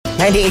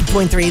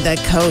98.3 The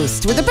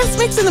Coast with the best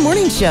mix in the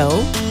morning show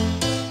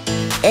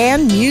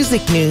and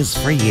music news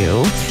for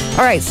you.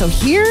 All right, so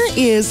here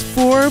is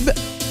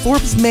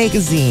Forbes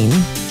magazine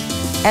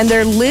and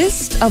their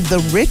list of the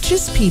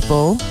richest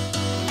people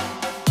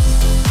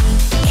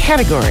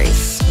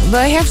categories.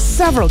 They have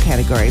several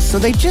categories, so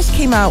they just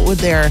came out with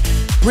their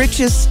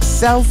richest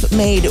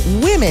self-made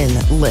women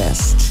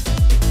list.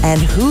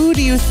 And who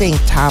do you think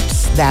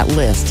tops that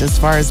list as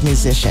far as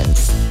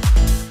musicians?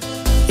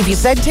 If you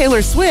said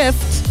Taylor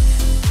Swift,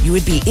 you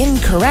would be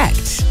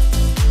incorrect.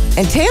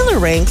 And Taylor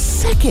ranks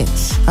second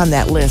on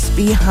that list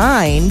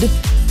behind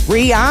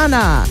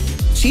Rihanna.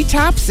 She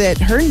tops it.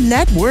 Her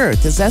net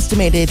worth is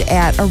estimated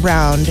at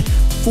around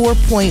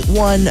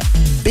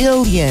 $4.1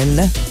 billion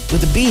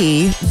with a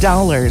B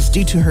dollars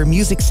due to her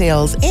music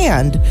sales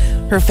and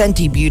her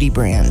Fenty beauty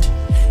brand.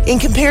 In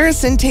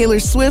comparison, Taylor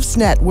Swift's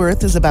net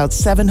worth is about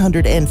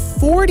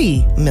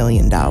 $740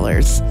 million.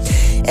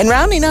 And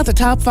rounding out the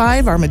top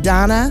five are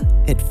Madonna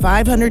at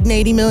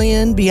 $580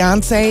 million,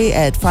 Beyonce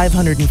at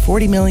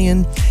 $540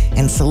 million,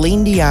 and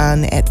Celine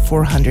Dion at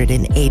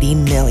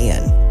 $480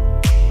 million.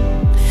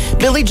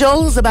 Billy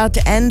Joel is about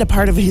to end a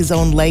part of his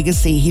own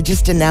legacy. He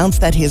just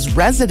announced that his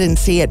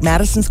residency at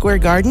Madison Square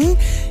Garden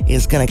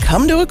is going to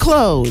come to a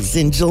close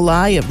in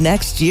July of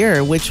next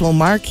year, which will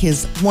mark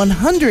his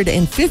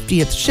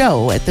 150th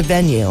show at the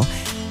venue.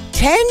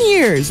 10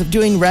 years of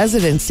doing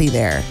residency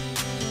there.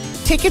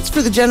 Tickets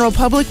for the general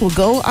public will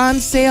go on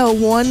sale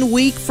 1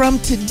 week from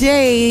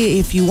today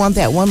if you want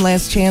that one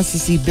last chance to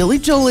see Billy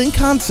Joel in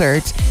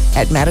concert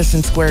at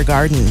Madison Square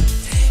Garden.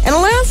 And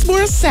Alanis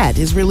Morissette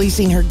is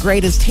releasing her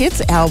greatest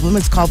hits album.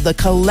 It's called The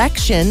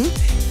Collection,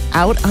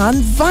 out on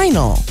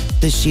vinyl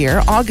this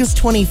year. August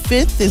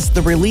 25th is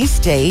the release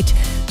date.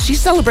 She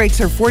celebrates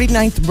her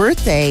 49th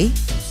birthday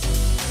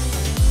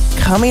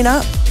coming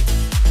up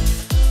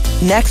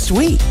next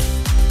week.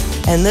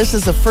 And this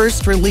is the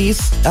first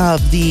release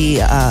of the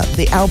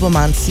album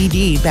on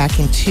CD back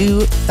in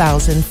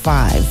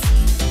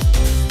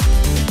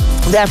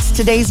 2005. That's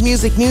today's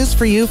music news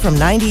for you from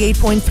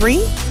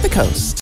 98.3 The Coast.